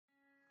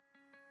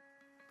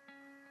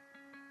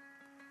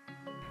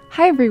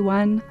Hi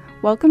everyone,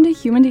 welcome to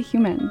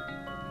Human.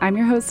 I'm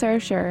your host Sarah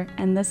Scher,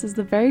 and this is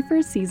the very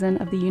first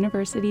season of the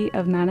University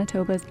of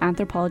Manitoba's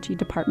Anthropology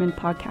Department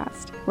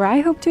podcast, where I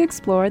hope to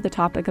explore the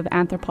topic of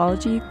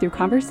anthropology through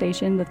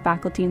conversation with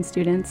faculty and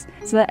students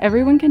so that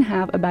everyone can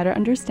have a better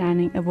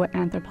understanding of what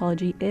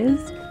anthropology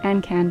is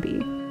and can be.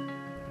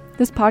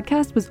 This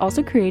podcast was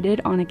also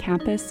created on a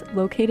campus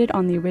located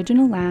on the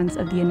original lands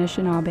of the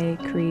Anishinaabe,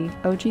 Cree,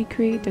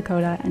 Oji-Cree,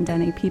 Dakota, and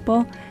Dene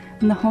people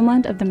in the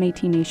homeland of the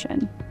Métis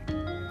Nation.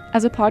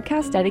 As a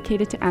podcast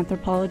dedicated to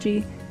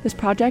anthropology, this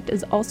project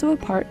is also a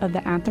part of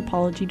the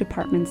Anthropology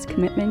Department's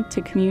commitment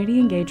to community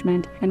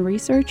engagement and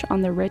research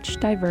on the rich,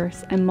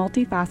 diverse, and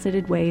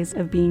multifaceted ways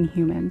of being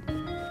human.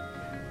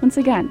 Once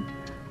again,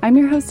 I'm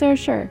your host Sarah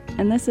Scher,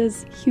 and this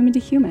is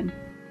Human.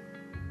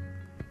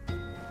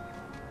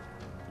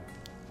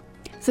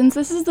 Since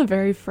this is the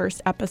very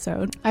first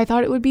episode, I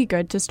thought it would be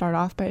good to start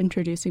off by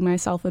introducing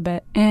myself a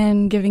bit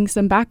and giving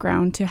some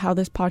background to how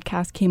this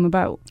podcast came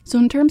about. So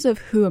in terms of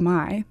who am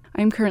I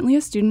am currently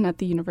a student at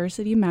the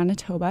University of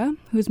Manitoba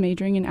who's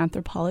majoring in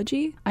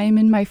anthropology. I am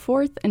in my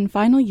fourth and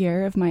final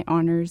year of my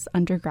honors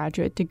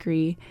undergraduate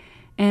degree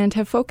and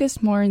have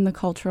focused more in the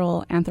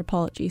cultural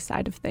anthropology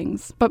side of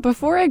things. But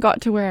before I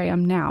got to where I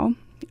am now,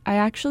 I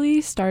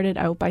actually started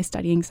out by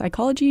studying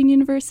psychology in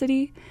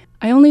university.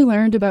 I only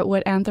learned about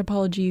what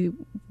anthropology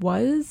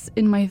was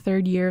in my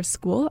third year of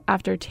school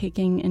after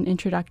taking an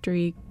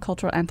introductory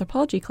cultural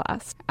anthropology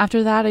class.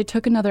 After that, I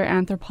took another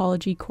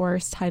anthropology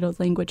course titled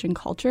Language and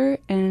Culture,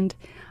 and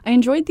I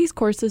enjoyed these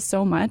courses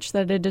so much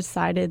that I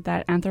decided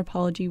that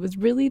anthropology was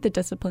really the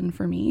discipline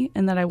for me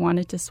and that I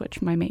wanted to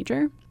switch my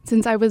major.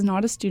 Since I was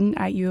not a student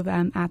at U of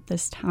M at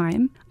this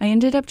time, I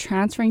ended up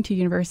transferring to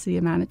University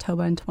of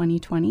Manitoba in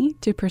 2020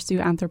 to pursue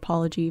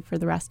anthropology for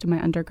the rest of my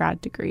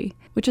undergrad degree,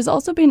 which has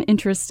also been an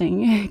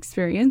interesting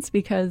experience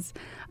because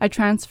I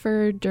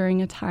transferred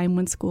during a time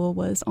when school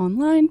was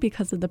online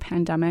because of the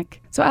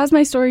pandemic. So as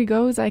my story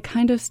goes, I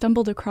kind of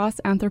stumbled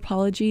across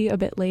anthropology a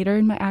bit later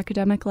in my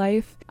academic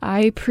life.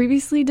 I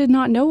previously did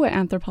not know what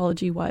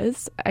anthropology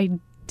was. I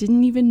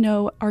didn't even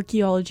know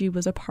archaeology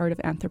was a part of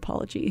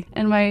anthropology.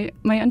 And my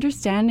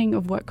understanding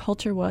of what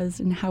culture was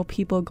and how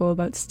people go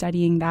about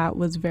studying that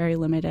was very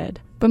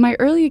limited. But my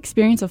early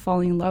experience of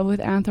falling in love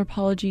with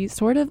anthropology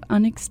sort of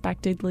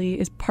unexpectedly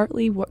is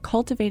partly what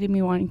cultivated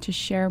me wanting to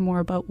share more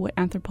about what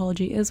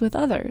anthropology is with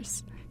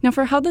others. Now,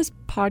 for how this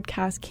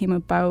podcast came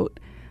about,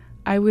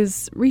 I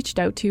was reached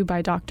out to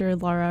by Dr.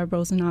 Laura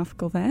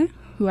Rosenoff-Gauvin,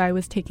 who I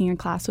was taking a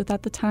class with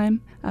at the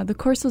time. The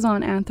course was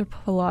on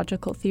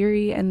anthropological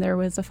theory, and there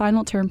was a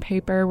final term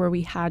paper where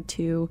we had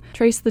to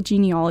trace the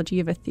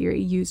genealogy of a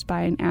theory used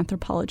by an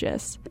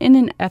anthropologist, in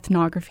an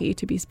ethnography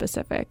to be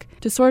specific,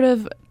 to sort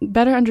of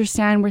better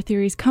understand where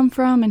theories come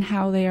from and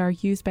how they are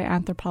used by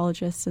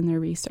anthropologists in their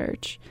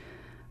research.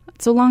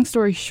 So long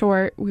story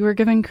short, we were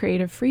given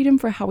creative freedom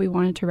for how we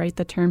wanted to write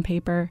the term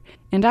paper,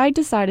 and I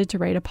decided to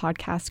write a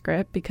podcast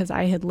script because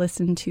I had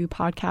listened to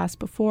podcasts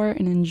before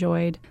and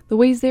enjoyed the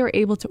ways they were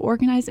able to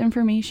organize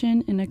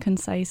information in a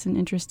concise and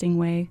interesting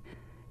way.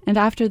 And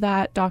after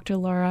that, Dr.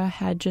 Laura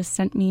had just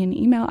sent me an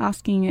email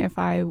asking if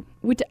I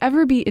would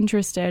ever be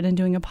interested in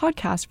doing a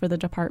podcast for the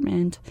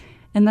department.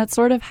 And that's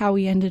sort of how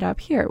we ended up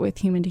here with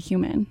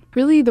Human.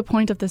 Really, the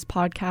point of this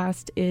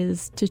podcast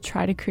is to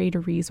try to create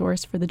a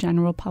resource for the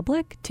general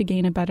public to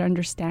gain a better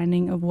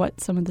understanding of what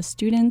some of the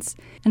students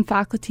and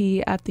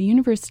faculty at the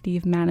University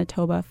of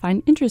Manitoba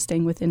find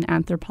interesting within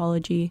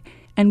anthropology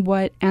and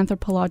what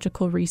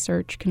anthropological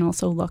research can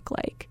also look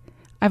like.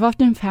 I've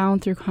often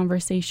found through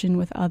conversation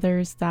with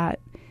others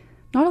that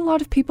not a lot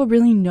of people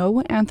really know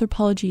what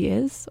anthropology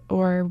is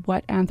or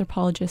what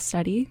anthropologists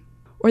study.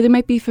 Or they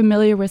might be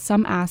familiar with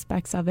some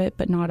aspects of it,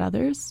 but not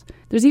others.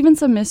 There's even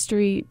some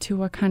mystery to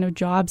what kind of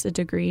jobs a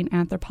degree in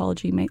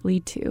anthropology might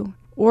lead to,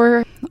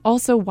 or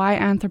also why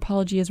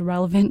anthropology is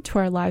relevant to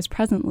our lives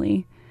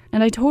presently.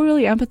 And I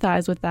totally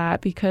empathize with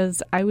that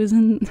because I was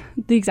in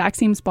the exact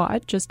same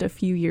spot just a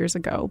few years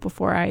ago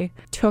before I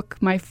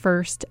took my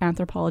first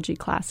anthropology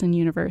class in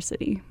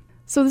university.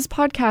 So this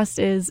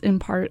podcast is, in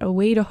part, a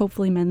way to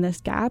hopefully mend this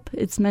gap.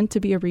 It's meant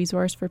to be a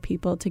resource for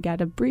people to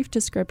get a brief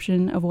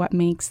description of what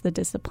makes the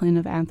discipline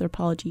of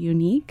anthropology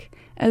unique,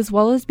 as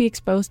well as be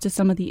exposed to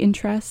some of the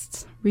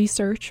interests,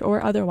 research,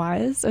 or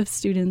otherwise of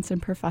students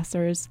and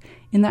professors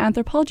in the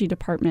anthropology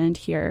department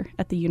here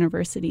at the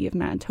University of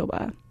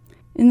Manitoba.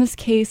 In this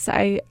case,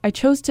 I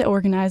chose to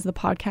organize the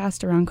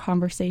podcast around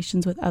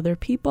conversations with other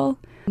people,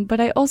 but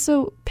I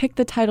also picked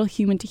the title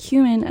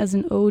Human as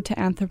an ode to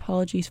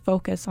anthropology's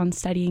focus on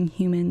studying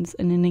humans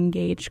in an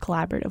engaged,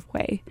 collaborative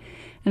way.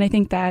 And I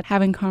think that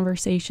having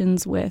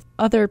conversations with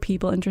other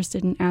people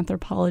interested in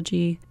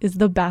anthropology is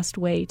the best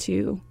way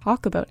to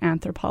talk about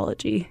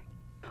anthropology.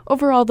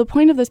 Overall, the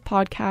point of this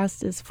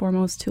podcast is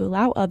foremost to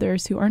allow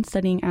others who aren't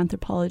studying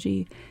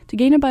anthropology to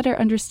gain a better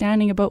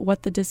understanding about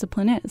what the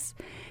discipline is,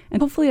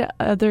 and hopefully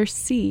others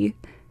see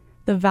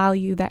the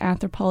value that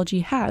anthropology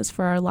has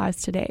for our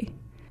lives today.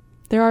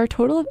 There are a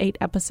total of 8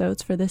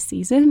 episodes for this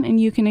season, and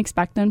you can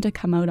expect them to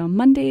come out on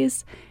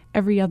Mondays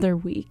every other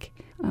week.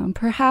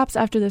 Perhaps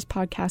after this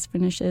podcast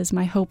finishes,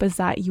 my hope is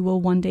that you will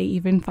one day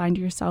even find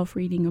yourself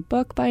reading a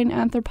book by an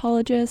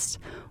anthropologist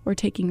or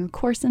taking a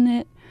course in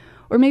it,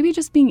 or maybe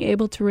just being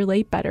able to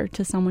relate better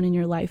to someone in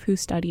your life who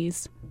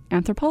studies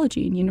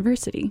anthropology in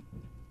university.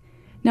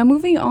 Now,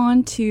 moving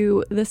on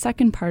to the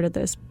second part of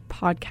this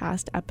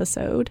podcast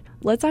episode,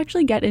 let's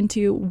actually get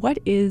into what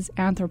is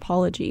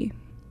anthropology.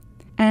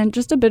 And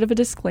just a bit of a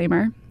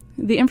disclaimer,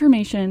 the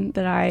information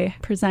that I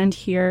present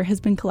here has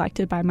been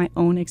collected by my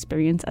own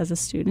experience as a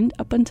student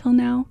up until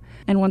now.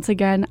 And once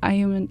again, I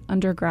am an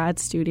undergrad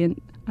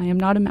student. I am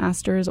not a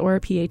master's or a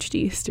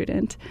PhD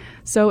student.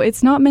 So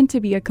it's not meant to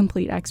be a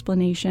complete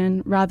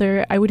explanation.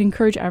 Rather, I would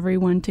encourage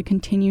everyone to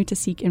continue to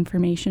seek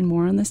information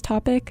more on this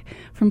topic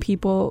from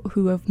people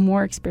who have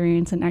more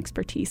experience and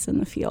expertise in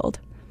the field.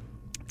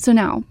 So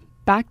now,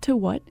 back to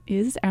what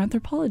is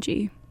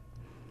anthropology?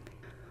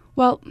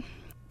 Well,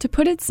 to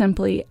put it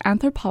simply,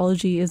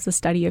 anthropology is the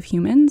study of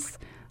humans,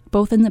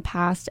 both in the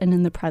past and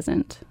in the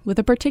present, with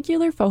a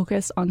particular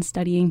focus on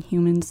studying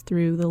humans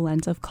through the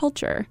lens of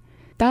culture.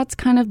 That's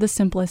kind of the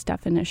simplest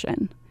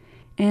definition.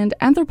 And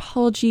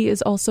anthropology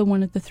is also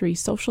one of the three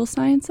social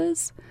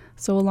sciences,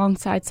 so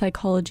alongside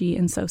psychology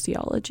and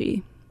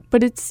sociology.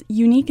 But it's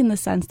unique in the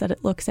sense that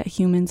it looks at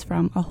humans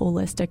from a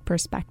holistic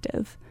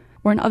perspective,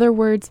 or in other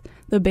words,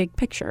 the big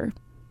picture.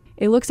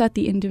 It looks at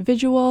the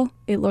individual,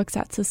 it looks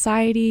at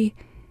society,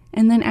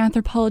 and then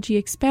anthropology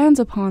expands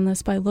upon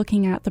this by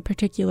looking at the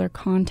particular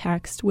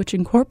context, which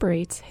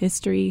incorporates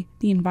history,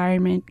 the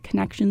environment,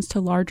 connections to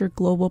larger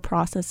global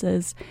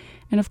processes,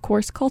 and of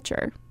course,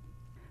 culture.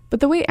 But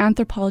the way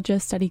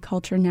anthropologists study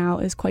culture now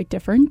is quite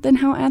different than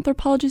how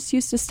anthropologists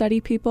used to study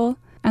people.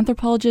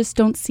 Anthropologists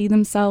don't see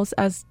themselves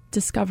as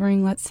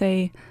discovering, let's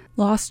say,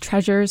 lost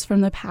treasures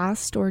from the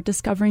past or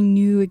discovering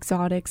new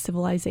exotic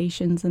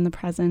civilizations in the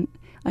present.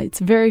 It's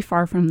very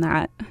far from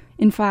that.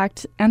 In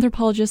fact,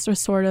 anthropologists are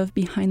sort of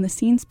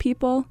behind-the-scenes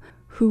people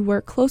who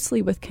work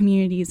closely with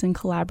communities in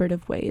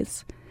collaborative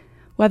ways.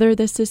 Whether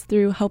this is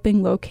through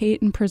helping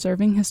locate and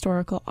preserving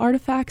historical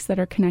artifacts that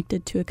are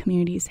connected to a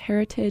community's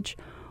heritage,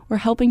 or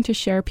helping to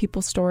share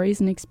people's stories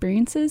and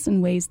experiences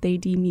in ways they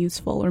deem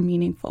useful or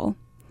meaningful.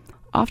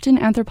 Often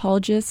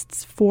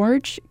anthropologists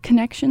forge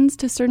connections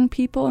to certain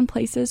people and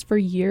places for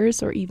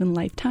years or even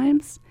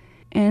lifetimes.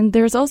 And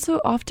there's also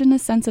often a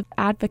sense of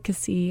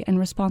advocacy and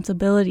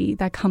responsibility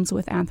that comes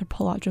with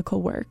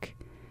anthropological work.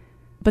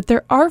 But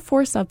there are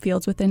 4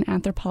 subfields within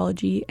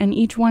anthropology, and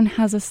each one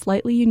has a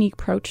slightly unique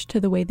approach to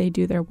the way they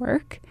do their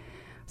work.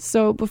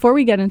 So before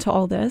we get into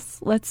all this,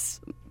 let's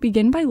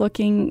begin by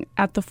looking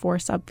at the 4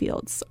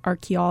 subfields: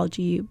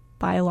 archaeology,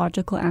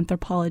 biological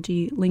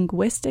anthropology,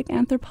 linguistic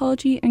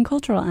anthropology, and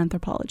cultural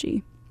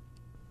anthropology.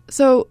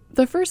 So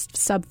the first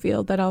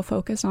subfield that I'll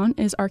focus on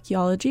is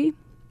archaeology.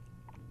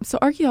 So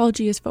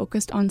archaeology is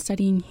focused on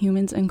studying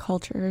humans and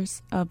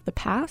cultures of the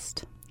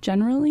past,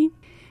 generally,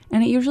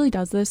 and it usually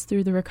does this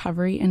through the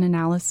recovery and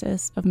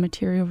analysis of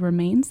material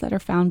remains that are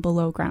found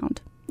below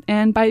ground.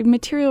 And by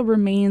material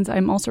remains,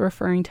 I'm also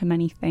referring to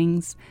many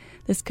things.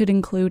 This could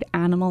include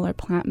animal or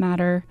plant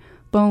matter,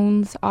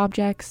 bones,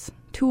 objects,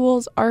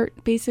 tools, art,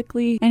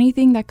 basically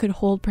anything that could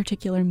hold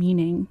particular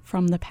meaning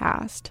from the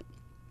past.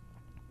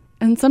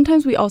 And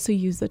sometimes we also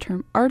use the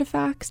term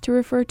artifacts to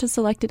refer to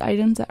selected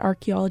items that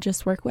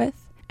archaeologists work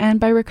with. And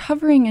by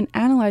recovering and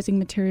analyzing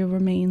material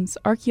remains,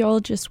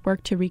 archaeologists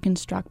work to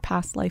reconstruct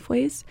past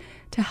lifeways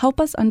to help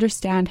us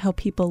understand how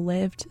people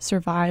lived,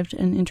 survived,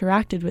 and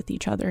interacted with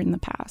each other in the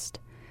past.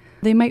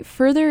 They might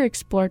further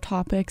explore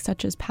topics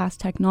such as past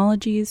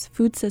technologies,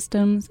 food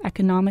systems,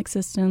 economic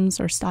systems,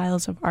 or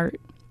styles of art.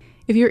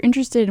 If you're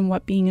interested in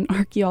what being an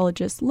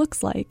archaeologist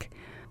looks like,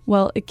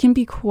 well, it can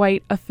be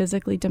quite a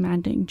physically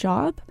demanding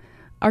job.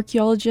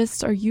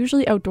 Archaeologists are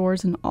usually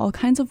outdoors in all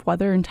kinds of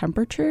weather and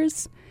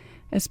temperatures.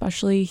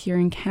 Especially here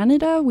in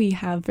Canada, we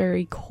have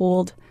very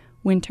cold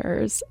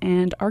winters,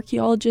 and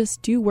archaeologists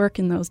do work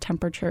in those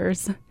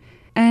temperatures.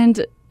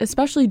 And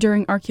especially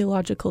during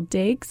archaeological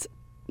digs,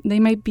 they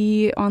might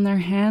be on their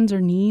hands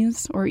or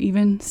knees or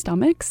even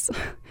stomachs.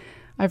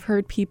 I've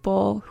heard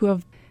people who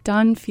have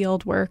done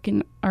field work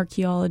in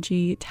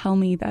archaeology tell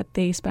me that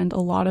they spend a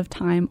lot of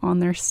time on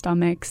their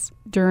stomachs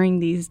during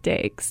these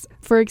digs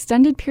for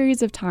extended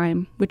periods of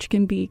time, which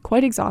can be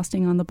quite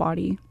exhausting on the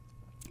body.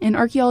 And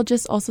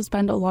archaeologists also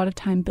spend a lot of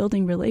time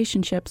building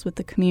relationships with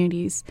the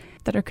communities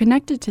that are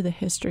connected to the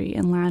history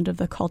and land of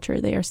the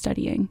culture they are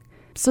studying.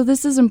 So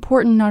this is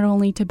important not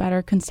only to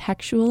better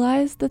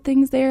contextualize the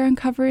things they are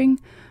uncovering,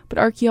 but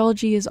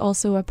archaeology is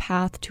also a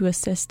path to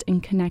assist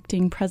in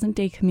connecting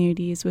present-day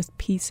communities with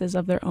pieces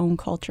of their own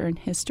culture and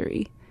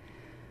history.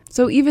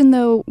 So even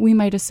though we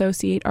might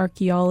associate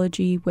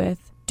archaeology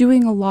with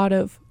doing a lot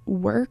of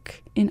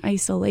work in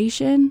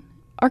isolation,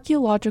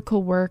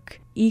 archaeological work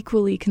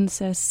equally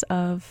consists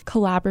of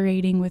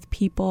collaborating with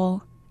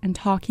people and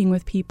talking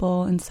with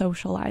people and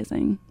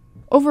socializing.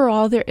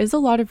 Overall, there is a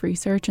lot of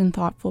research and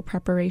thoughtful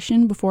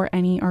preparation before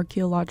any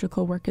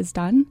archaeological work is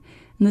done,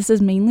 and this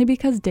is mainly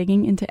because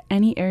digging into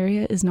any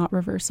area is not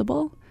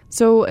reversible.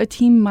 So a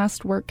team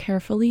must work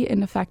carefully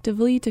and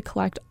effectively to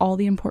collect all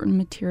the important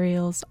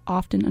materials,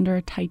 often under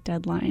a tight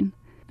deadline.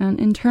 And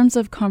in terms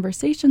of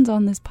conversations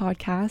on this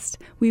podcast,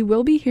 we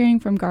will be hearing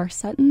from Garth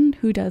Sutton,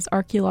 who does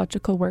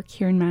archaeological work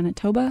here in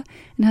Manitoba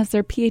and has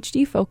their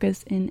PhD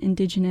focus in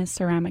Indigenous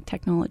ceramic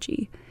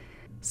technology.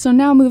 So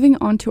now moving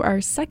on to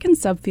our second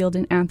subfield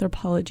in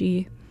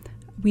anthropology,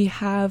 we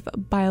have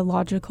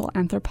biological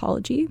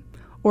anthropology,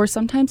 or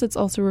sometimes it's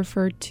also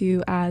referred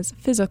to as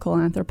physical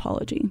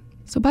anthropology.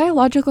 So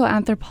biological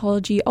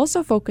anthropology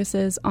also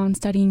focuses on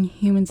studying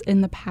humans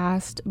in the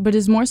past, but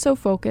is more so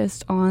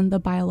focused on the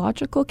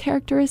biological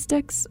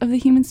characteristics of the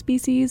human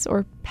species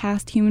or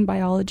past human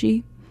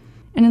biology,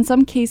 and in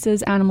some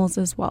cases animals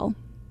as well.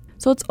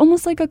 So it's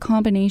almost like a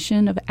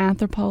combination of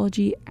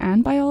anthropology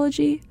and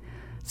biology.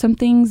 Some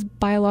things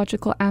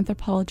biological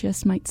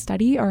anthropologists might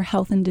study are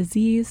health and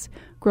disease,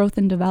 growth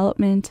and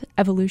development,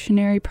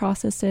 evolutionary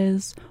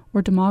processes,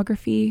 or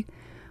demography,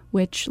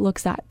 which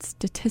looks at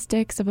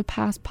statistics of a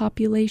past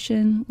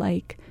population,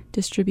 like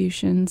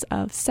distributions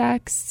of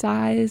sex,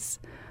 size,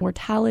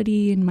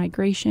 mortality, and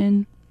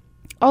migration,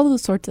 all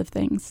those sorts of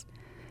things.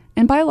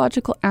 And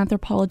biological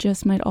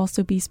anthropologists might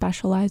also be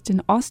specialized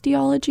in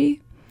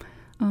osteology,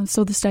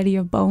 so the study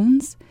of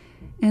bones,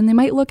 and they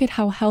might look at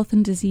how health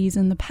and disease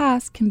in the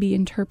past can be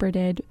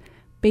interpreted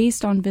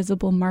based on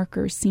visible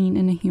markers seen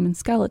in a human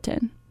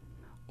skeleton.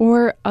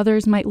 Or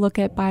others might look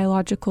at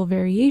biological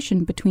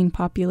variation between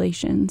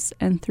populations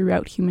and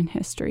throughout human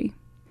history.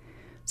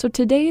 So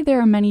today there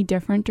are many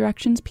different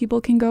directions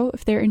people can go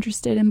if they're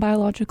interested in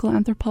biological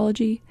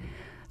anthropology,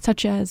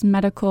 such as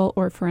medical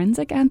or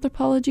forensic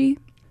anthropology.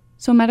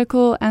 So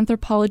medical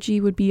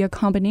anthropology would be a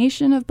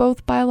combination of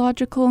both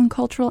biological and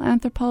cultural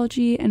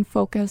anthropology and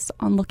focus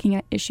on looking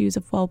at issues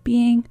of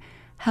well-being,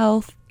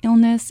 health,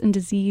 illness, and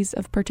disease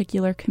of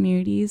particular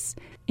communities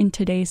in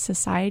today's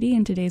society,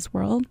 in today's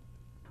world.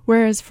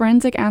 Whereas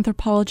forensic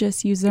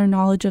anthropologists use their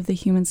knowledge of the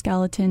human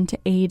skeleton to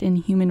aid in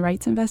human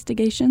rights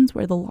investigations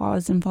where the law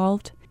is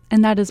involved,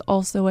 and that is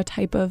also a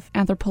type of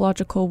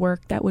anthropological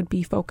work that would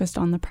be focused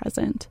on the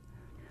present.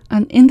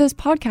 And in this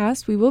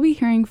podcast, we will be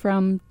hearing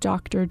from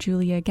Dr.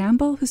 Julia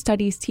Gamble, who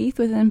studies teeth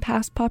within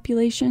past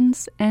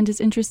populations and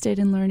is interested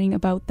in learning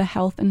about the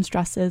health and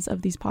stresses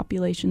of these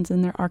populations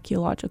in their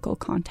archaeological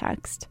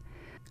context.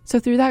 So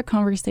through that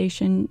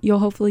conversation, you'll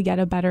hopefully get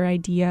a better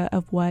idea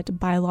of what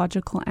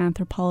biological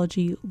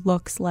anthropology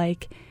looks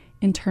like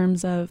in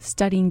terms of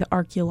studying the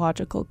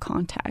archaeological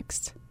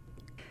context.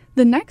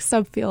 The next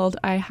subfield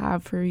I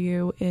have for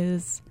you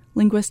is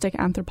linguistic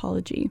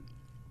anthropology.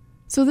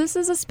 So this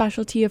is a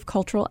specialty of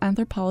cultural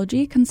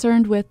anthropology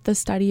concerned with the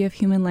study of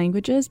human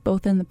languages,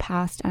 both in the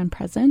past and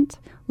present.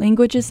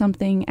 Language is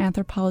something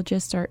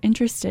anthropologists are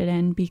interested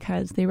in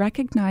because they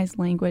recognize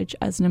language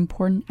as an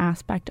important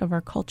aspect of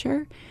our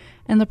culture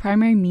and the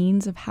primary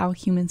means of how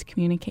humans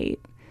communicate.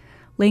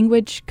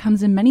 Language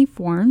comes in many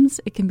forms.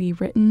 It can be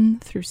written,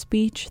 through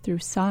speech, through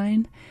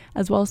sign,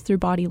 as well as through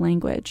body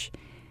language.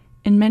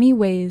 In many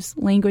ways,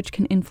 language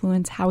can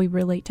influence how we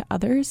relate to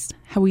others,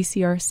 how we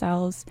see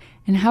ourselves,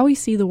 and how we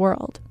see the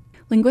world.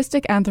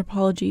 Linguistic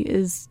anthropology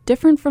is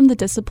different from the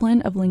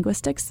discipline of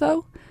linguistics,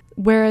 though.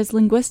 Whereas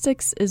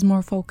linguistics is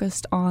more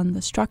focused on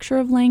the structure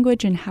of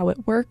language and how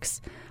it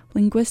works,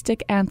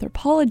 linguistic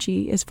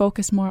anthropology is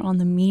focused more on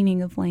the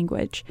meaning of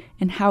language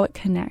and how it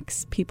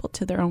connects people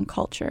to their own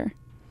culture.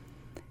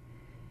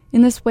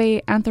 In this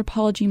way,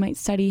 anthropology might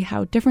study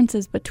how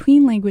differences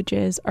between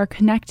languages are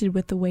connected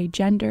with the way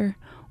gender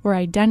or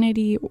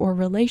identity or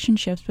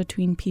relationships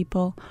between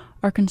people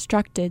are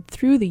constructed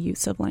through the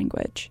use of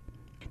language.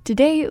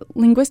 Today,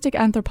 linguistic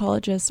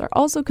anthropologists are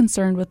also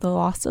concerned with the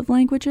loss of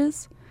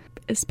languages,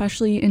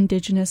 especially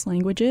Indigenous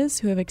languages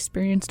who have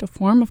experienced a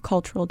form of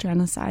cultural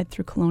genocide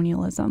through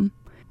colonialism.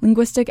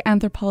 Linguistic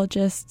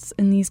anthropologists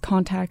in these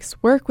contexts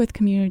work with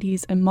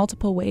communities in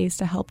multiple ways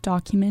to help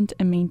document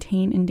and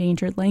maintain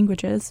endangered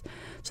languages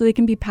so they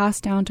can be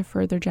passed down to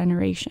further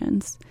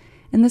generations.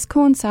 And this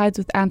coincides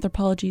with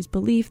anthropology's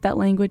belief that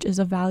language is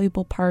a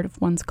valuable part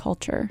of one's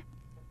culture.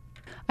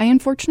 I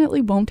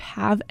unfortunately won't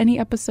have any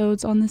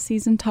episodes on this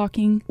season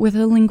talking with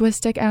a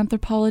linguistic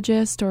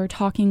anthropologist or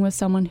talking with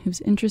someone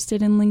who's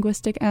interested in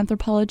linguistic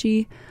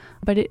anthropology,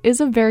 but it is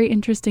a very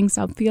interesting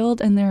subfield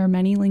and there are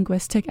many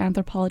linguistic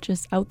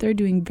anthropologists out there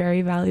doing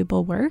very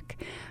valuable work.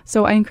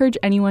 So I encourage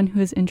anyone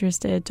who is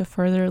interested to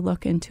further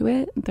look into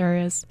it. There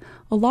is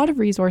a lot of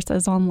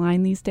resources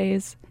online these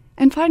days.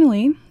 And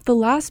finally, the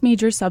last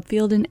major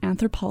subfield in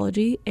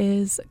anthropology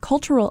is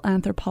cultural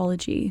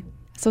anthropology.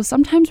 So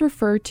sometimes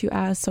referred to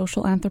as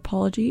social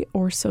anthropology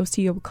or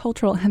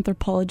sociocultural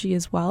anthropology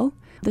as well.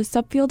 This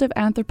subfield of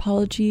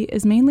anthropology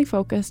is mainly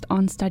focused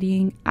on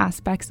studying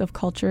aspects of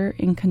culture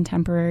in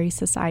contemporary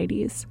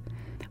societies,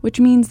 which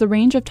means the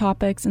range of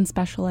topics and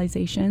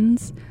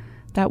specializations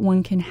that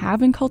one can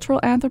have in cultural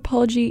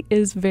anthropology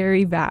is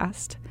very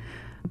vast.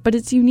 But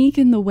it's unique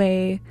in the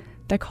way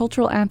that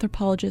cultural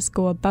anthropologists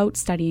go about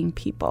studying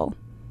people.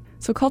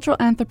 So cultural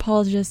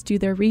anthropologists do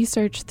their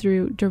research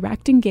through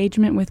direct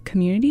engagement with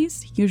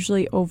communities,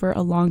 usually over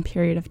a long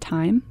period of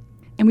time.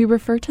 And we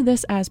refer to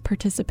this as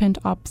participant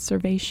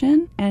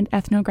observation and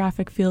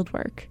ethnographic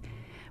fieldwork.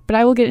 But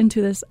I will get into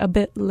this a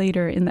bit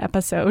later in the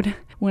episode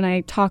when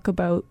I talk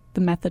about the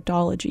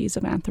methodologies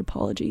of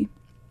anthropology.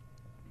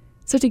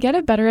 So to get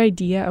a better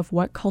idea of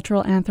what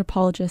cultural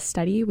anthropologists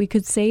study, we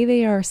could say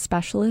they are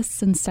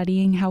specialists in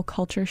studying how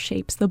culture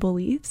shapes the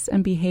beliefs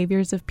and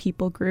behaviors of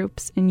people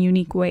groups in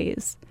unique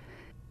ways.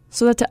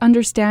 So that to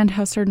understand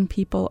how certain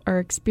people are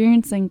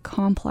experiencing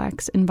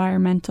complex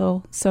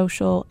environmental,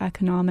 social,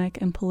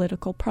 economic, and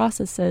political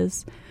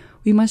processes,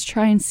 we must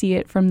try and see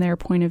it from their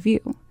point of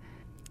view.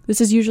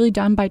 This is usually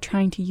done by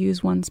trying to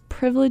use one's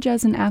privilege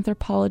as an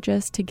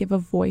anthropologist to give a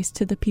voice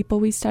to the people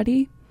we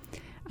study,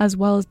 as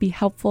well as be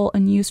helpful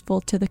and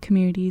useful to the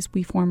communities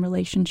we form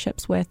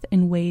relationships with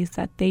in ways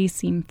that they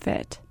seem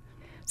fit.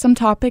 Some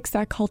topics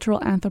that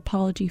cultural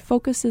anthropology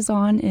focuses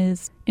on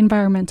is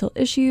environmental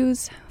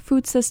issues,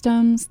 food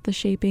systems, the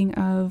shaping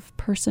of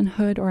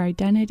personhood or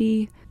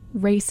identity,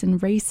 race and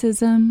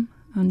racism,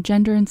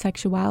 gender and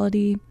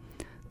sexuality,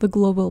 the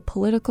global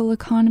political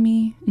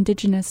economy,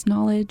 indigenous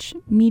knowledge,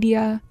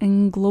 media,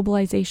 and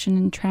globalization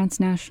and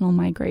transnational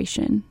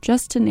migration,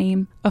 just to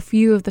name a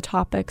few of the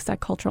topics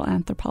that cultural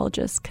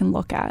anthropologists can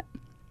look at.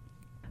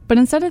 But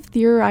instead of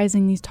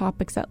theorizing these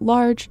topics at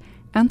large,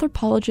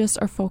 anthropologists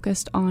are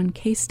focused on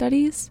case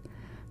studies.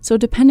 So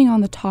depending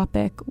on the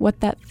topic, what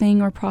that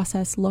thing or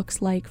process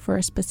looks like for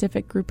a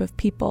specific group of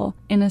people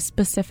in a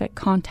specific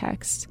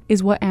context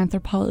is what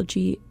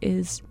anthropology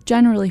is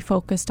generally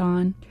focused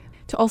on.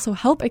 To also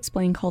help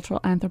explain cultural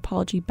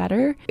anthropology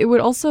better, it would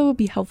also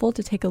be helpful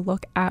to take a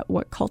look at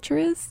what culture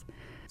is.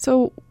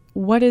 So,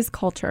 what is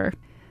culture?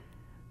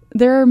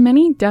 There are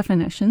many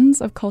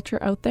definitions of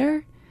culture out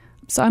there,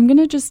 so I'm going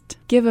to just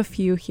give a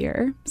few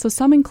here. So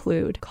some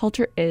include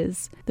culture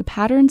is the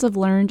patterns of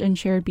learned and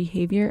shared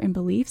behavior and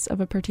beliefs of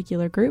a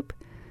particular group.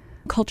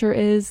 Culture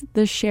is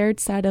the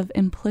shared set of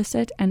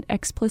implicit and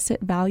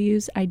explicit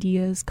values,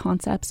 ideas,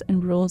 concepts,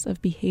 and rules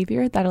of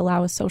behavior that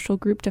allow a social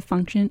group to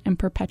function and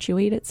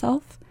perpetuate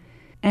itself.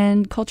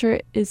 And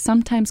culture is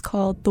sometimes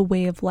called the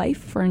way of life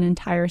for an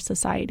entire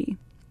society.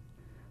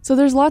 So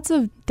there's lots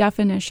of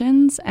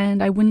definitions,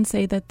 and I wouldn't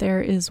say that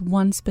there is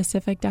one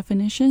specific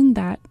definition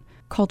that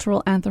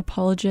cultural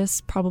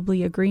anthropologists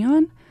probably agree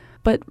on.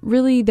 But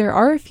really, there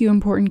are a few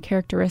important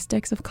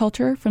characteristics of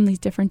culture from these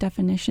different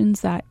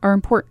definitions that are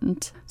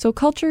important. So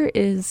culture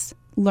is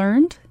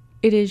learned,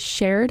 it is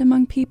shared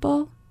among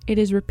people, it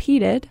is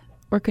repeated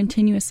or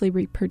continuously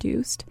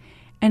reproduced,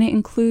 and it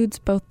includes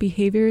both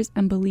behaviors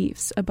and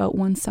beliefs about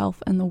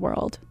oneself and the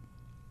world.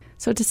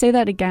 So to say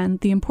that again,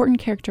 the important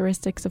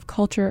characteristics of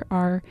culture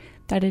are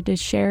that it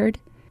is shared,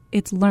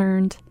 it's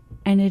learned,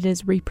 and it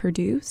is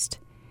reproduced,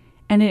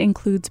 and it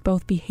includes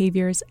both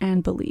behaviors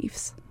and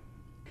beliefs.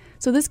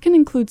 So this can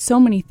include so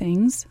many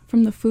things,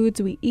 from the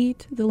foods we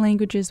eat, the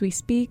languages we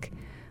speak,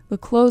 the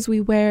clothes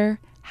we wear,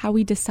 how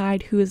we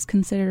decide who is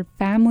considered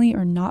family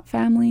or not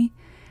family,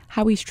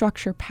 how we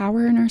structure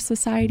power in our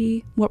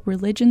society, what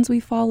religions we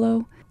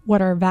follow,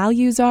 what our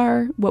values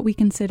are, what we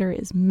consider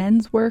is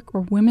men's work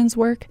or women's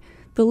work.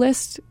 The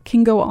list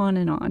can go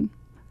on.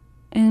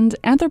 And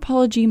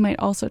anthropology might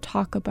also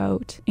talk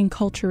about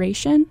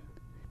enculturation.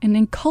 And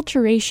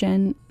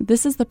enculturation,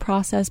 this is the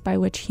process by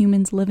which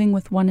humans living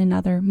with one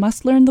another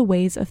must learn the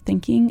ways of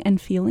thinking and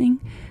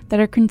feeling that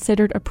are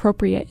considered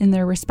appropriate in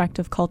their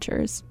respective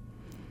cultures.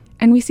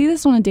 And we see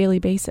this on a daily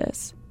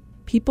basis.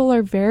 People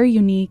are very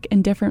unique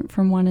and different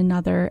from one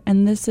another,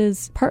 and this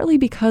is partly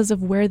because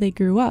of where they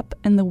grew up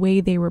and the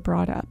way they were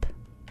brought up.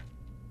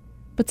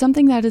 But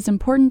something that is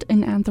important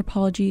in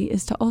anthropology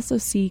is to also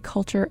see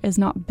culture as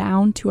not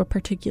bound to a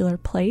particular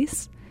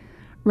place.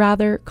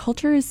 Rather,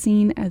 culture is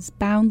seen as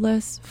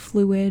boundless,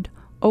 fluid,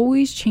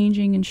 always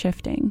changing and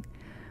shifting.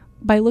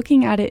 By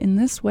looking at it in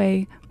this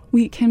way,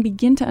 we can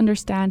begin to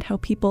understand how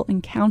people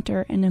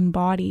encounter and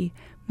embody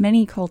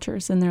many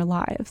cultures in their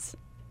lives.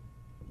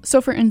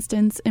 So for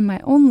instance, in my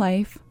own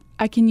life,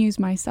 I can use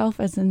myself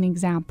as an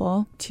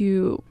example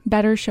to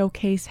better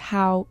showcase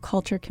how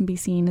culture can be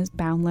seen as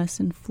boundless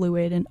and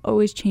fluid and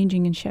always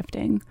changing and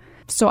shifting.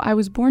 So I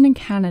was born in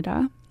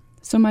Canada,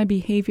 so my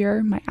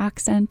behavior, my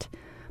accent,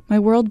 my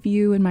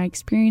worldview, and my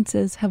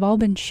experiences have all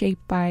been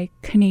shaped by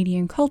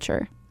Canadian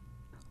culture.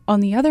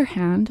 On the other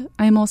hand,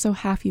 I am also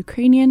half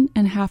Ukrainian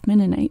and half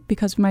Mennonite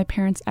because of my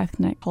parents'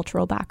 ethnic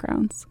cultural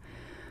backgrounds.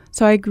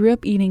 So I grew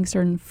up eating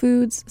certain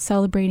foods,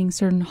 celebrating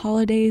certain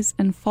holidays,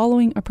 and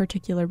following a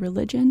particular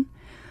religion.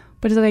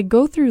 But as I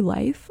go through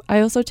life,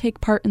 I also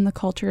take part in the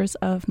cultures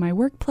of my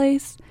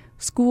workplace,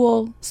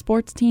 school,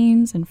 sports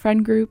teams, and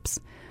friend groups.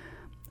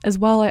 As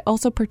well, I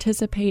also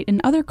participate in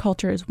other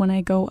cultures when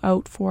I go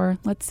out for,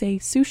 let's say,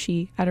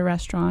 sushi at a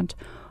restaurant,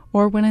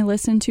 or when I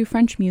listen to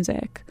French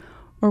music,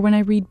 or when I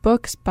read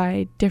books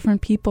by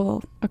different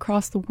people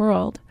across the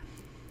world.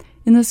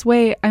 In this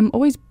way, I'm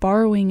always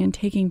borrowing and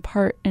taking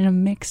part in a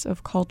mix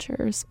of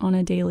cultures on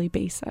a daily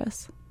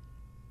basis.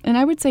 And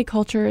I would say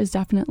culture is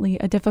definitely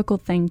a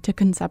difficult thing to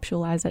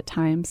conceptualize at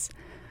times.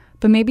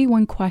 But maybe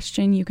one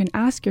question you can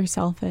ask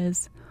yourself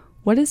is,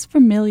 what is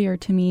familiar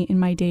to me in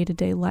my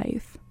day-to-day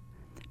life?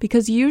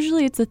 because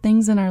usually it's the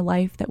things in our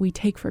life that we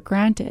take for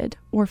granted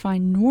or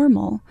find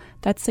normal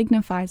that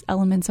signifies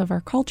elements of our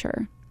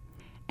culture.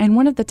 And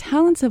one of the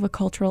talents of a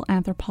cultural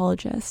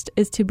anthropologist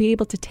is to be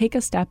able to take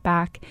a step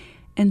back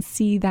and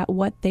see that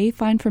what they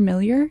find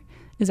familiar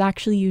is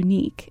actually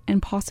unique and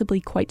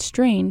possibly quite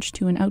strange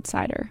to an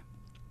outsider.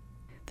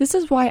 This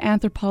is why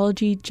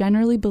anthropology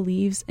generally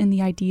believes in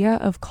the idea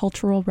of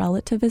cultural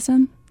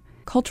relativism.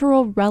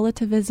 Cultural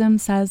relativism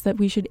says that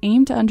we should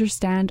aim to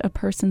understand a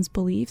person's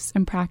beliefs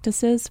and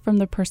practices from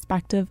the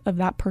perspective of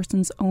that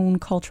person's own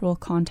cultural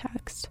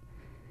context.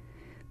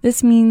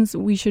 This means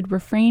we should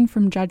refrain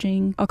from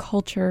judging a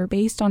culture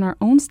based on our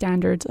own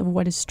standards of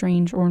what is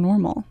strange or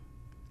normal.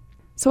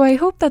 So I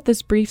hope that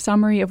this brief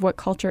summary of what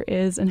culture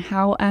is and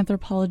how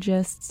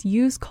anthropologists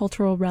use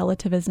cultural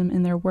relativism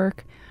in their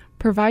work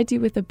provides you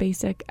with a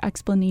basic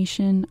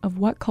explanation of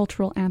what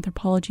cultural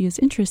anthropology is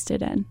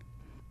interested in.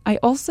 I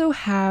also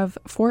have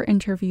 4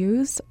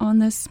 interviews on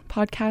this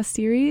podcast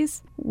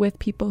series with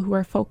people who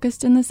are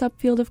focused in the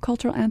subfield of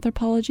cultural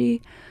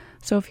anthropology.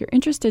 So if you're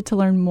interested to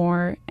learn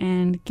more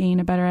and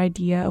gain a better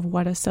idea of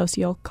what a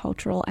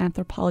sociocultural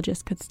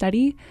anthropologist could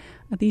study,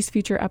 these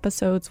future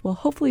episodes will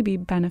hopefully be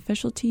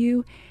beneficial to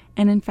you.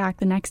 And in fact,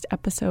 the next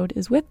episode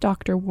is with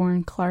Dr.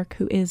 Warren Clark,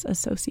 who is a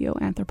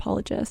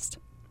socioanthropologist.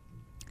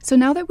 So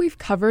now that we've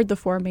covered the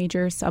 4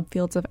 major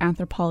subfields of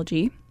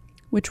anthropology,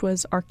 which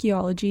was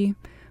archaeology,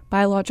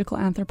 biological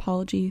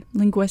anthropology,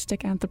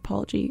 linguistic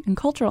anthropology, and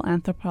cultural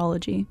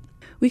anthropology,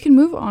 we can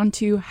move on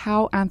to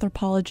how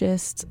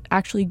anthropologists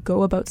actually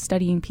go about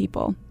studying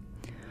people,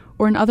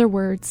 or in other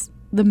words,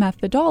 the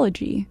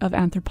methodology of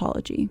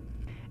anthropology.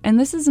 And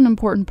this is an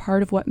important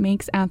part of what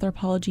makes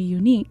anthropology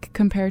unique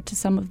compared to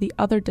some of the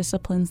other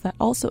disciplines that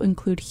also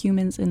include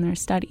humans in their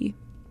study.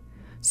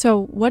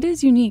 So, what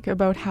is unique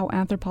about how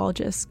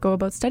anthropologists go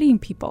about studying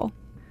people?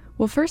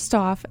 Well, first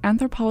off,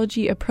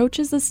 anthropology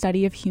approaches the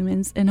study of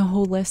humans in a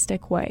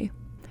holistic way.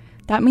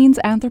 That means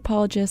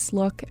anthropologists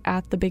look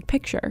at the big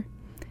picture.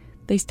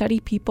 They study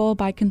people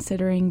by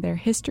considering their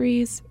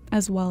histories,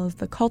 as well as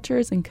the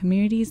cultures and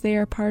communities they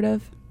are part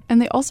of.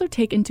 And they also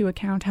take into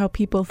account how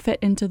people fit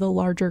into the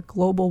larger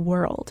global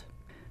world.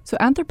 So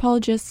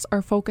anthropologists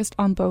are focused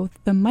on both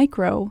the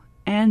micro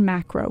and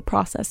macro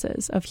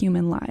processes of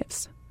human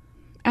lives.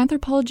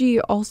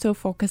 Anthropology also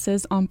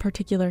focuses on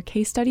particular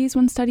case studies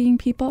when studying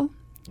people.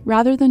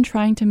 Rather than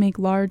trying to make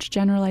large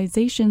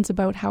generalizations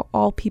about how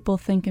all people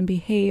think and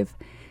behave,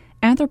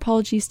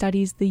 anthropology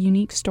studies the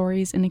unique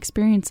stories and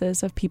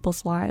experiences of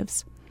people's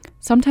lives.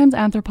 Sometimes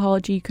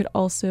anthropology could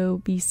also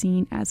be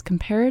seen as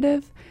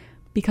comparative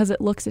because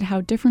it looks at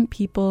how different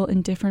people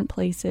in different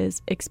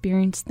places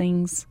experience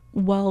things,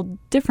 well,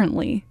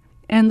 differently.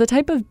 And the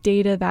type of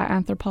data that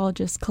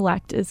anthropologists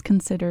collect is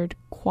considered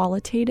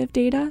qualitative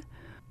data,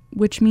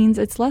 which means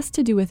it's less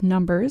to do with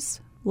numbers,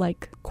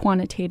 like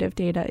quantitative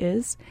data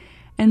is,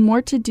 and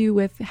more to do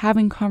with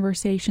having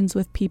conversations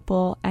with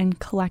people and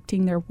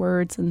collecting their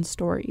words and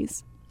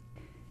stories.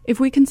 If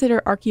we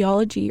consider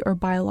archaeology or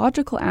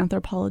biological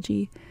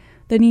anthropology,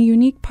 then a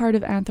unique part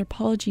of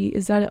anthropology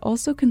is that it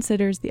also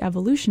considers the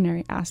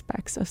evolutionary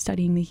aspects of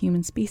studying the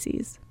human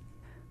species.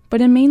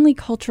 But in mainly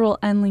cultural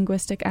and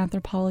linguistic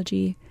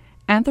anthropology,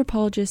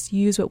 anthropologists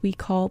use what we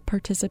call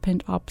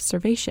participant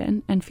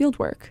observation and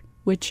fieldwork,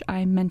 which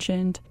I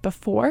mentioned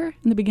before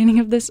in the beginning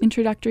of this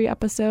introductory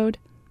episode.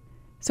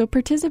 So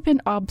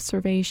participant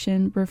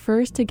observation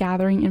refers to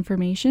gathering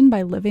information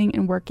by living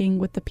and working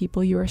with the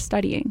people you are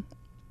studying,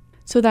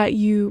 so that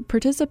you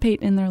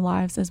participate in their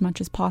lives as much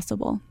as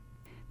possible.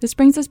 This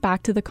brings us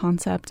back to the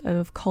concept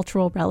of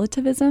cultural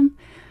relativism,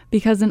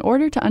 because in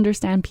order to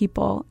understand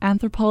people,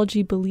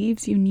 anthropology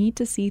believes you need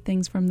to see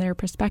things from their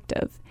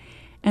perspective.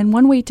 And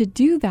one way to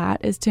do that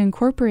is to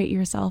incorporate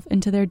yourself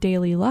into their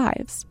daily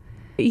lives.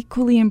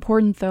 Equally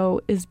important, though,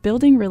 is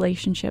building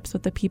relationships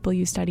with the people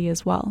you study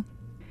as well.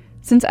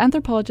 Since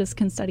anthropologists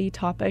can study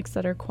topics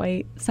that are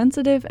quite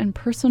sensitive and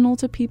personal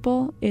to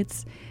people,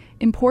 it's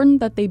important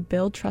that they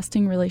build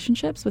trusting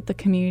relationships with the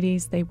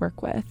communities they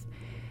work with.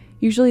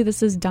 Usually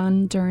this is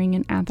done during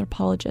an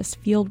anthropologist's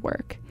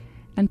fieldwork.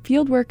 And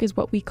fieldwork is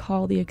what we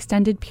call the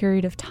extended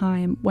period of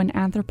time when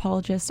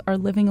anthropologists are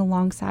living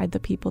alongside the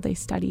people they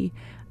study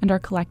and are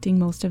collecting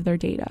most of their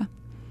data.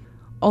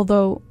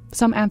 Although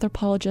some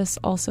anthropologists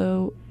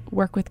also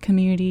work with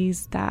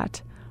communities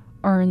that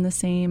are in the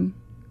same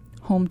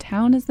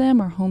hometown as them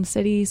or home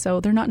city, so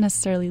they're not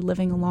necessarily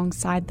living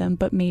alongside them,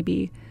 but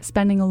maybe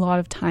spending a lot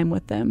of time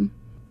with them.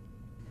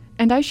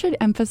 And I should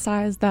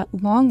emphasize that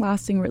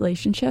long-lasting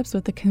relationships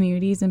with the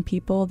communities and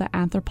people that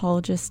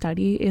anthropologists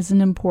study is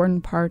an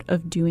important part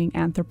of doing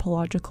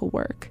anthropological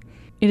work.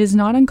 It is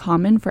not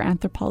uncommon for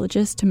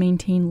anthropologists to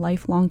maintain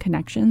lifelong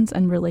connections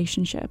and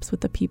relationships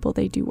with the people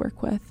they do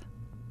work with.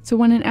 So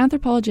when an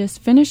anthropologist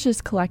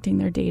finishes collecting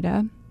their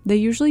data, they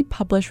usually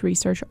publish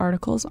research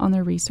articles on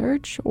their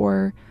research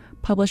or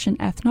publish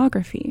an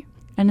ethnography.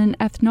 And an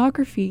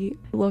ethnography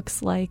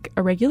looks like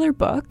a regular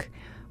book,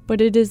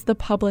 but it is the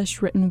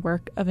published written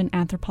work of an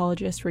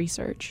anthropologist's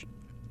research.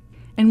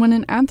 And when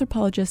an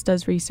anthropologist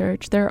does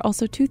research, there are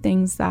also two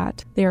things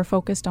that they are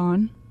focused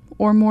on,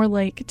 or more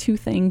like two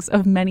things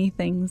of many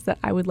things that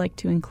I would like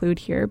to include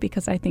here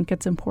because I think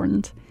it's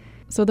important.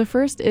 So the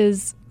first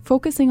is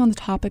focusing on the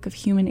topic of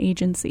human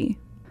agency.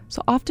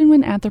 So often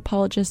when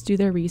anthropologists do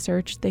their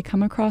research, they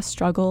come across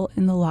struggle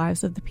in the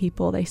lives of the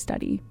people they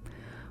study.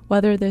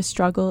 Whether this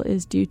struggle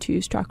is due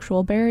to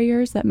structural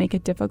barriers that make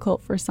it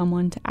difficult for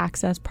someone to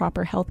access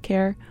proper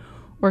healthcare,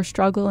 or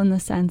struggle in the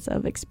sense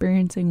of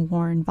experiencing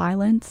war and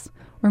violence,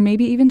 or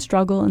maybe even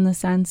struggle in the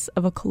sense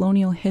of a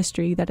colonial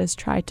history that has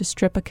tried to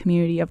strip a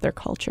community of their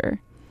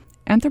culture.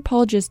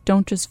 Anthropologists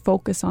don't just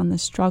focus on the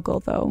struggle,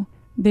 though.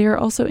 They are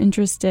also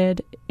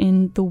interested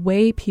in the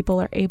way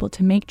people are able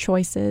to make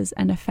choices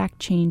and affect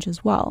change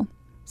as well.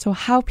 So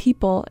how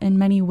people, in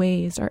many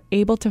ways, are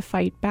able to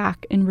fight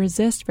back and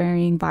resist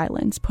varying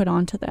violence put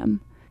onto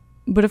them.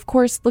 But of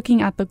course,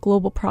 looking at the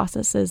global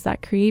processes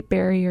that create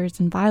barriers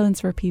and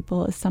violence for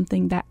people is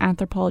something that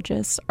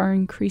anthropologists are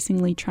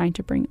increasingly trying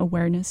to bring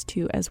awareness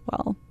to as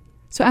well.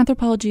 So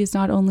anthropology is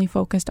not only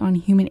focused on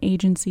human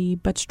agency,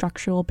 but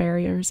structural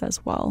barriers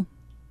as well.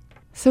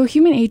 So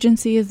human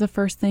agency is the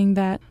first thing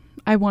that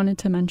I wanted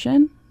to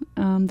mention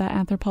that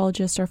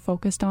anthropologists are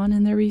focused on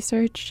in their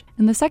research.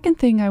 And the second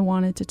thing I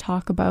wanted to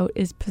talk about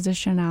is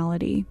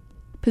positionality.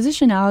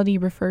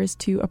 Positionality refers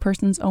to a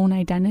person's own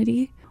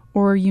identity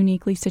or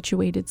uniquely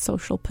situated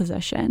social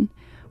position,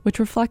 which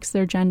reflects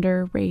their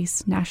gender,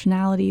 race,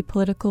 nationality,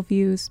 political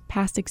views,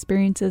 past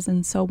experiences,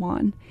 and so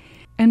on.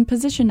 And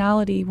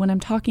positionality, when I'm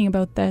talking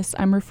about this,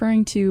 I'm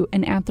referring to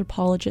an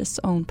anthropologist's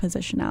own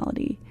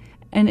positionality.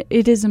 And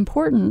it is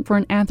important for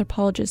an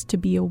anthropologist to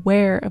be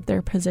aware of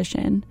their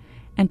position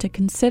and to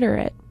consider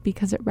it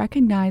because it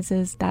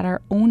recognizes that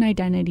our own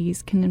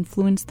identities can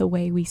influence the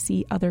way we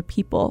see other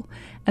people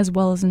as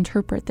well as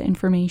interpret the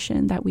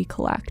information that we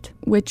collect,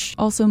 which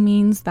also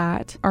means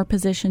that our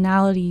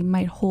positionality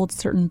might hold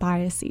certain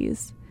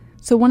biases.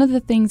 So one of the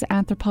things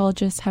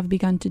anthropologists have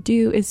begun to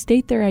do is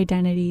state their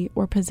identity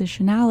or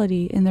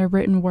positionality in their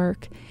written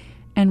work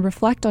and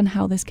reflect on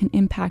how this can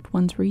impact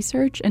one's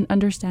research and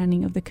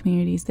understanding of the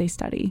communities they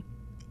study.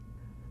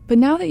 But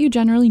now that you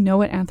generally know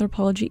what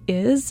anthropology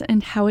is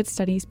and how it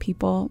studies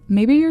people,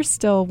 maybe you're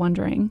still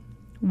wondering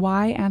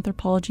why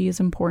anthropology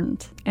is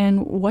important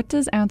and what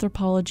does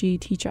anthropology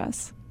teach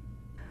us?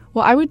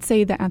 Well, I would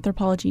say that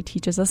anthropology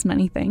teaches us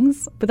many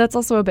things, but that's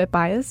also a bit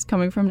biased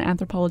coming from an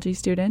anthropology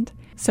student.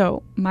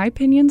 So, my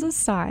opinions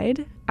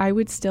aside, I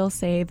would still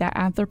say that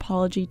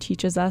anthropology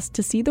teaches us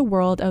to see the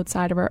world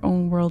outside of our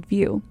own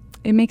worldview.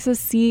 It makes us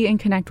see and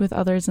connect with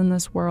others in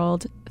this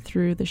world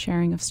through the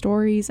sharing of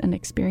stories and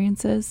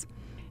experiences.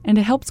 And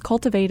it helps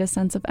cultivate a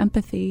sense of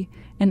empathy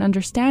and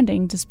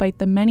understanding despite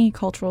the many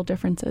cultural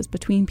differences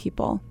between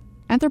people.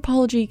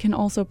 Anthropology can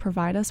also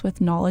provide us with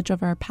knowledge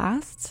of our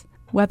pasts,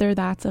 whether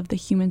that's of the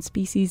human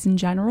species in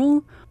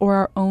general or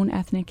our own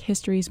ethnic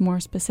histories more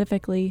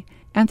specifically.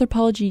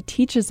 Anthropology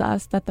teaches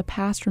us that the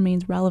past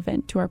remains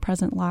relevant to our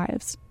present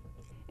lives.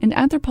 And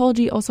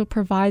anthropology also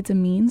provides a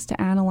means to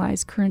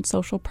analyze current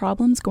social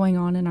problems going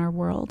on in our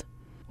world.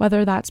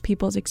 Whether that's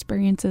people's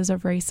experiences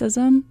of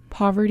racism,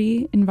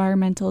 poverty,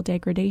 environmental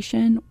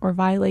degradation, or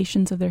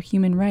violations of their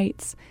human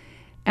rights,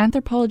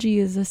 anthropology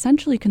is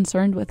essentially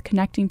concerned with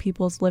connecting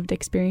people's lived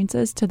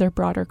experiences to their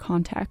broader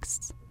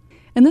contexts.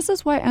 And this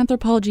is why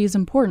anthropology is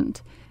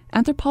important.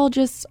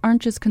 Anthropologists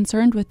aren't just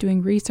concerned with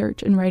doing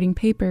research and writing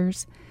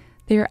papers,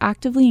 they are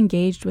actively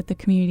engaged with the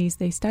communities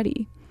they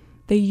study.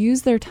 They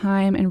use their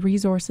time and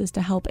resources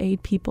to help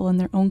aid people in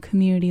their own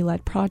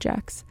community-led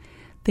projects.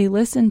 They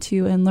listen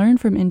to and learn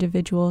from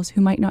individuals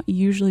who might not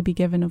usually be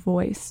given a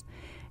voice,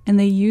 and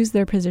they use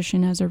their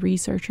position as a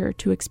researcher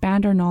to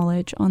expand our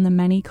knowledge on the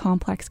many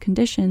complex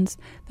conditions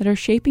that are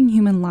shaping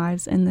human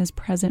lives in this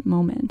present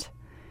moment.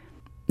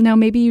 Now,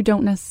 maybe you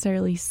don't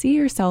necessarily see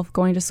yourself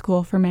going to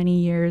school for many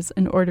years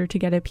in order to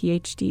get a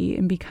PhD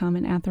and become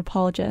an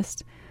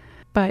anthropologist.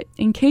 But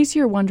in case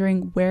you're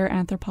wondering where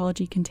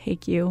anthropology can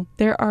take you,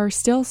 there are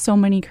still so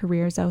many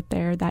careers out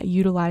there that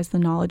utilize the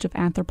knowledge of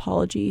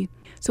anthropology.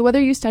 So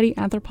whether you study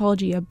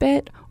anthropology a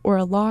bit or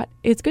a lot,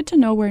 it's good to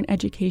know where an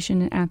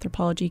education in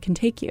anthropology can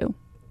take you.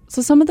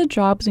 So some of the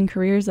jobs and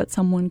careers that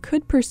someone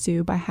could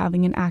pursue by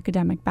having an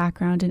academic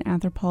background in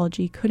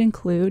anthropology could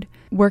include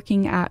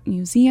working at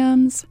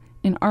museums,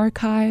 in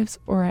archives,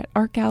 or at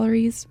art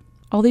galleries.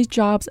 All these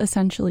jobs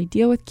essentially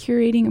deal with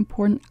curating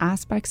important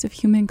aspects of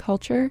human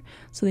culture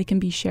so they can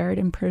be shared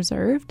and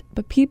preserved.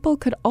 But people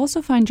could also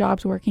find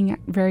jobs working at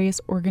various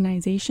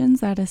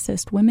organizations that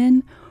assist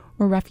women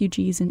or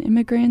refugees and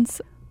immigrants,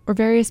 or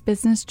various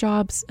business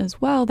jobs as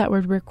well that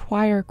would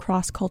require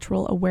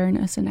cross-cultural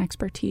awareness and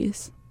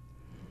expertise.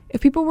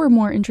 If people were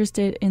more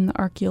interested in the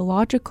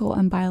archaeological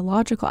and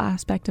biological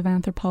aspect of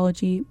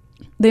anthropology,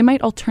 they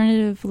might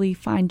alternatively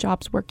find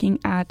jobs working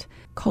at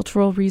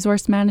cultural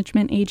resource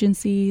management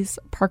agencies,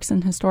 parks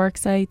and historic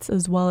sites,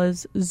 as well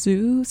as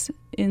zoos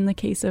in the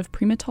case of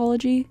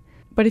primatology.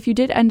 But if you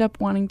did end up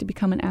wanting to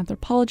become an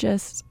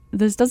anthropologist,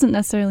 this doesn't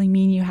necessarily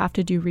mean you have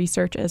to do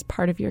research as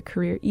part of your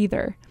career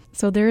either.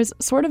 So there's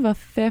sort of a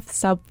fifth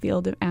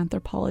subfield of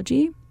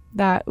anthropology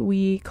that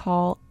we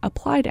call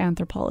applied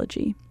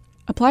anthropology.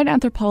 Applied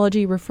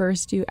anthropology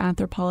refers to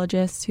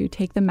anthropologists who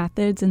take the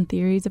methods and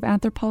theories of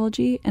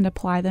anthropology and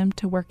apply them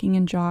to working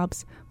in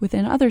jobs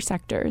within other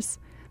sectors.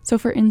 So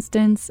for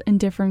instance, in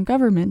different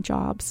government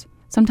jobs.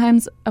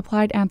 Sometimes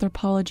applied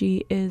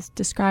anthropology is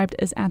described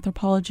as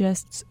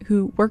anthropologists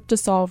who work to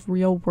solve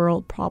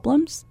real-world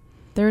problems.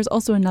 There is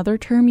also another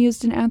term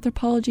used in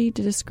anthropology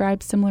to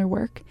describe similar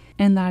work,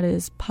 and that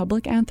is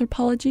public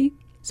anthropology.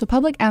 So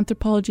public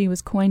anthropology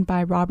was coined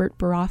by Robert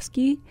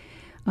Borofsky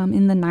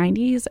in the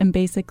 90s and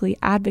basically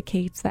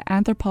advocates that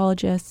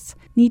anthropologists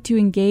need to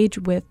engage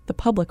with the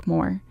public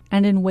more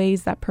and in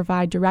ways that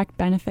provide direct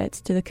benefits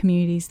to the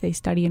communities they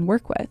study and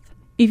work with.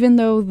 Even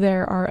though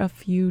there are a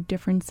few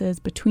differences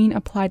between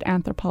applied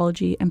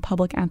anthropology and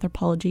public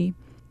anthropology,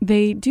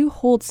 they do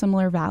hold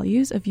similar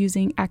values of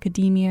using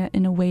academia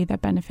in a way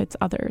that benefits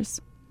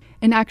others.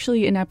 And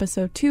actually, in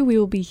episode 2, we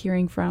will be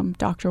hearing from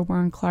Dr.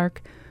 Warren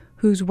Clarke,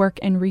 whose work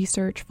and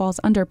research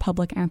falls under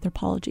public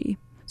anthropology.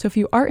 So if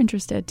you are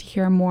interested to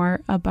hear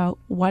more about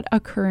what a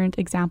current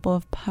example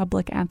of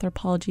public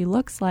anthropology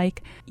looks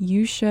like,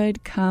 you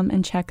should come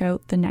and check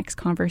out the next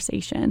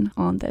conversation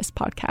on this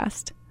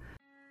podcast.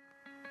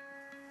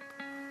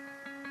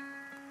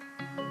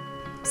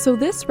 So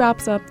this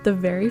wraps up the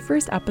very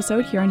first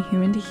episode here on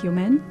Human to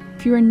Human.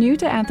 If you are new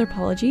to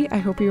anthropology, I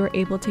hope you were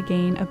able to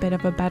gain a bit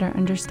of a better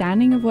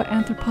understanding of what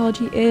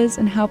anthropology is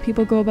and how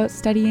people go about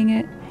studying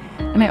it.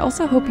 And I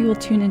also hope you will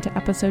tune into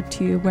episode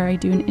 2, where I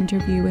do an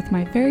interview with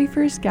my very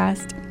first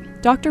guest,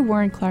 Dr.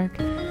 Warren Clarke,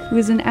 who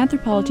is an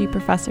anthropology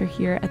professor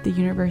here at the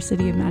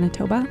University of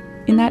Manitoba.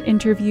 In that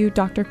interview,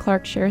 Dr.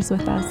 Clarke shares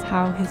with us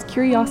how his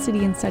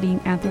curiosity in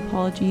studying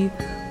anthropology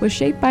was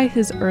shaped by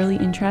his early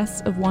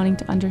interests of wanting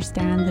to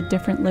understand the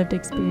different lived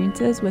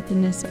experiences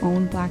within his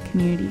own Black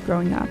community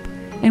growing up.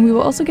 And we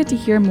will also get to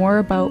hear more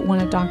about one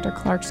of Dr.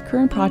 Clarke's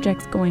current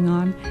projects going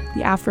on,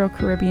 the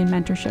Afro-Caribbean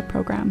Mentorship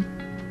Program.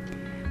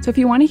 So if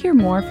you want to hear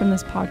more from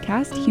this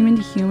podcast, Human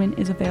to Human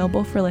is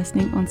available for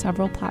listening on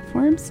several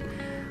platforms.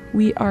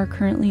 We are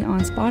currently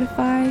on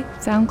Spotify,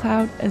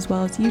 SoundCloud, as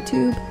well as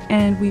YouTube,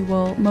 and we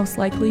will most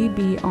likely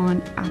be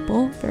on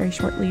Apple very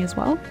shortly as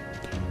well.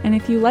 And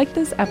if you like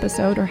this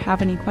episode or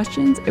have any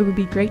questions, it would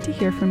be great to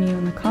hear from you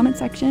in the comment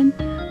section.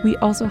 We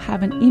also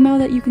have an email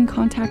that you can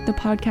contact the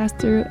podcast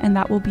through, and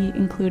that will be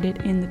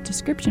included in the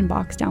description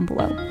box down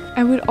below.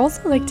 I would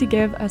also like to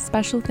give a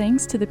special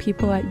thanks to the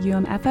people at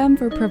UMFM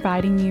for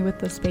providing me with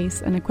the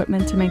space and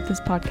equipment to make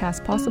this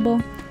podcast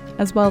possible,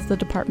 as well as the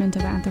Department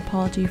of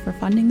Anthropology for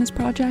funding this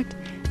project,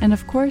 and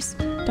of course,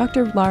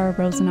 Dr. Lara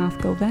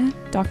Rosenoff-Gauvin,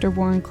 Dr.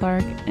 Warren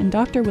Clarke, and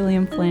Dr.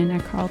 William Flynn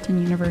at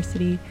Carleton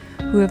University,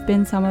 who have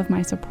been some of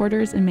my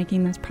supporters in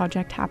making this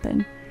project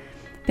happen.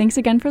 Thanks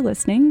again for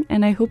listening,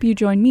 and I hope you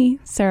join me,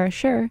 Sarah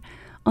Scher,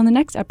 on the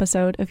next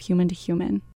episode of Human to Human.